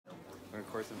I'm gonna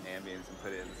record some ambience and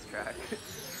put it in this track.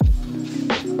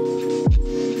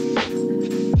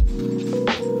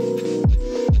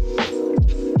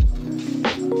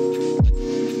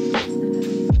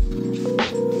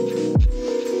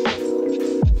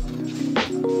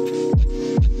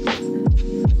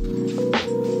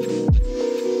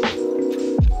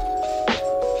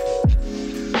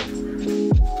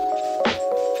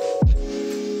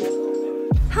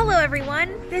 Hello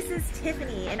everyone, this is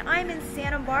Tiffany and I'm in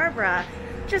Santa Barbara.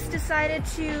 Just decided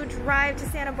to drive to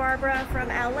Santa Barbara from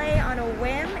LA on a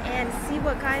whim and see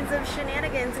what kinds of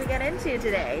shenanigans we get into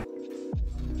today.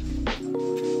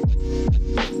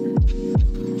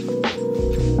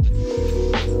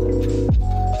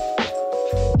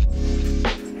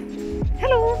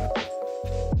 Hello!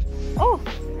 Oh,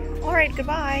 alright,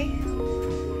 goodbye.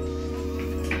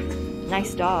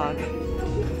 Nice dog.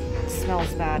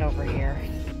 Smells bad over here.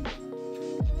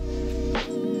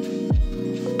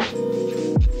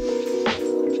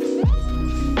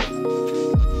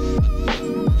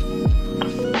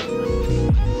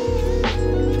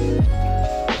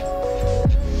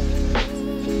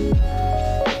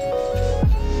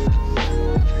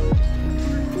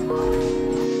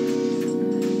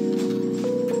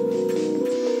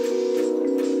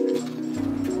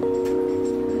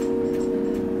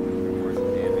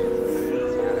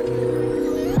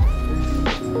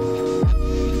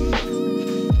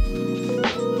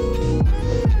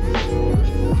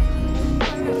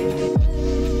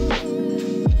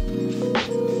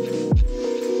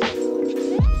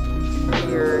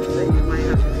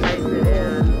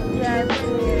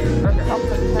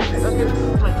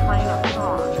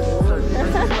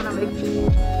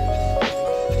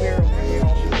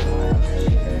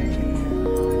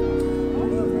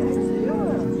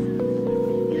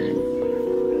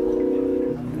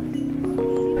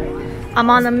 I'm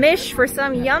on the mish for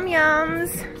some yum-yums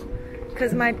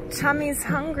because my tummy's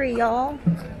hungry, y'all.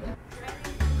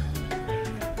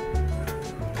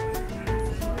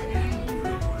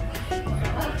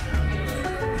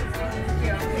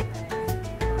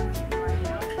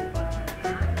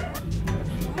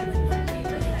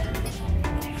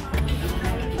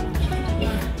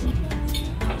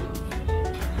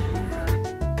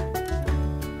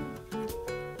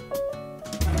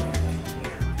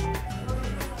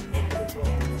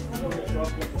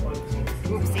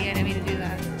 Oopsie, I didn't mean to do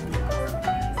that.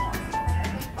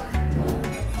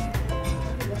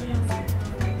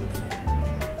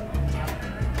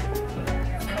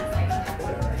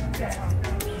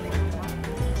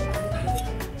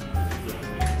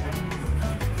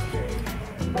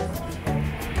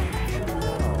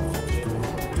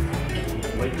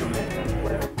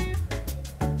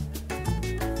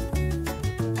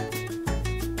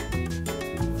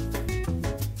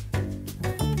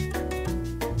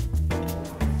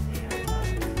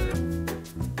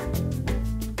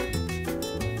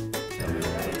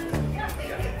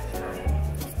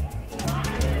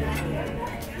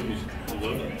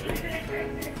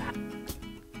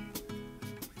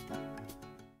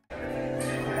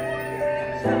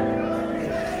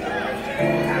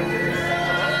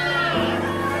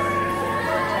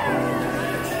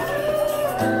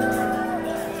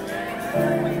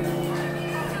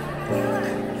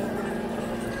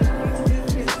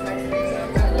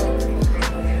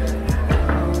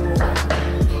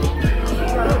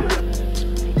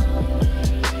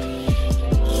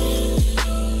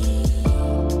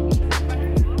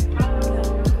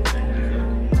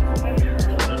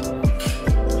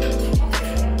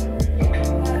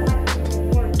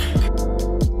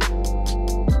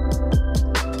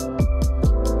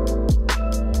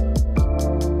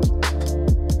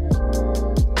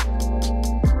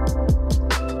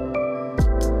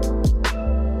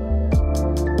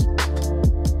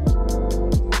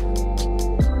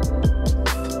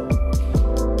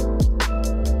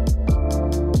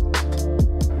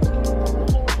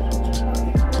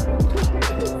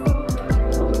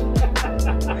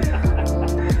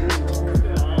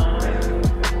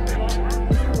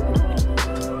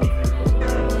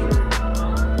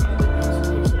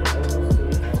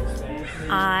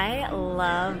 I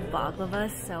love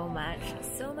baklava so much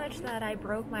that I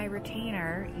broke my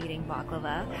retainer eating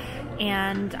baklava,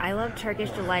 and I love Turkish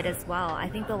delight as well. I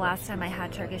think the last time I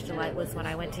had Turkish delight was when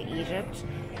I went to Egypt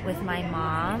with my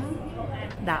mom.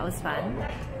 That was fun.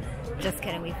 Just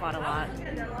kidding, we fought a lot,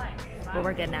 but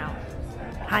we're good now.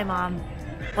 Hi Mom,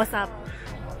 what's up?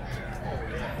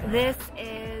 This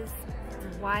is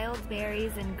wild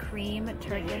berries and cream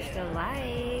Turkish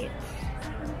delight.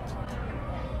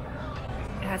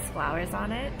 It has flowers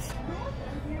on it.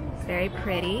 Very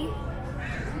pretty.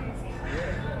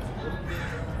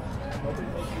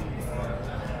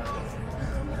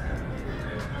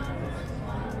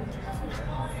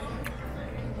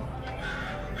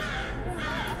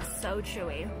 so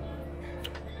chewy.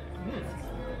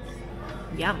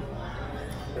 Yum.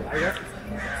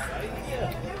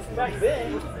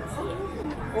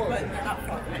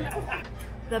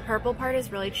 The purple part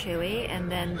is really chewy,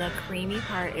 and then the creamy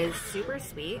part is super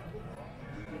sweet.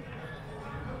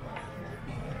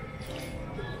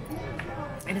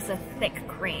 And it's a thick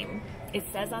cream. It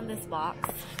says on this box,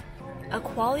 a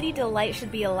quality delight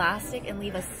should be elastic and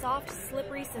leave a soft,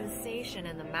 slippery sensation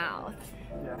in the mouth.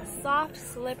 Soft,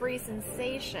 slippery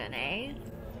sensation, eh?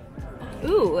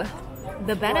 Ooh,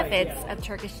 the benefits of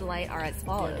Turkish Delight are as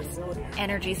follows.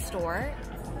 Energy store,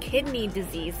 kidney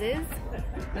diseases.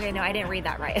 Okay, no, I didn't read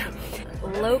that right.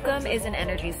 Locum is an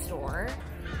energy store,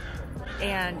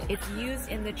 and it's used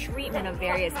in the treatment of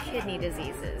various kidney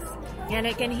diseases, and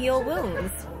it can heal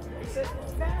wounds.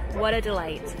 What a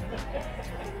delight.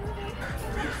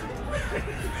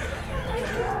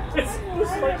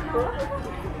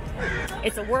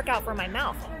 It's a workout for my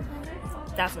mouth.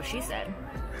 That's what she said.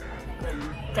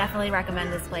 Definitely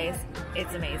recommend this place.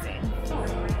 It's amazing.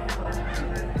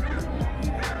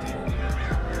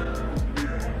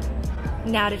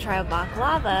 Now to try a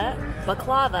baklava.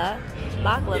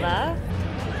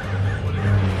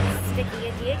 Sticky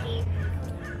and icky.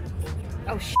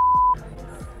 Oh sh!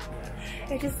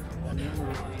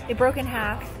 It broke in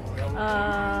half.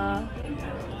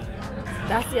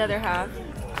 That's the other half.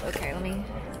 Okay, let me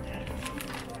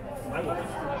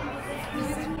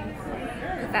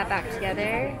put that back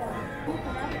together.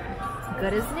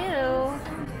 Good as new.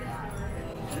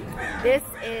 This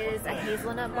is a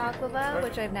hazelnut baklava,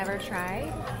 which I've never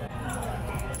tried.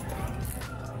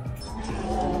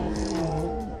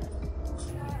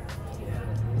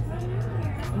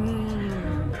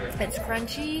 It's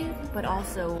crunchy, but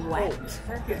also wet.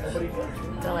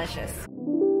 Delicious.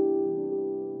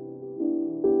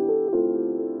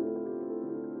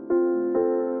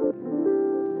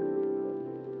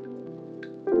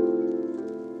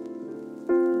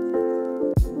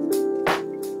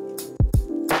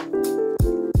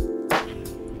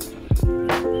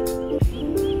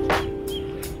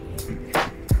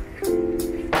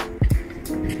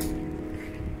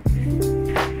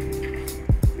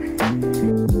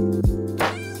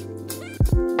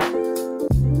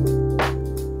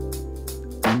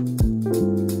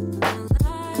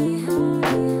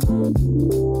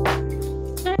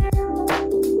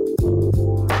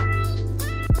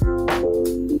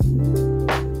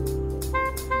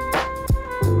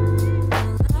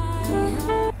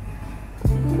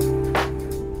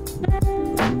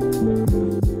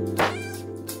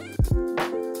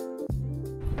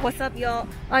 What's up, y'all?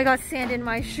 I got sand in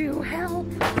my shoe. Help!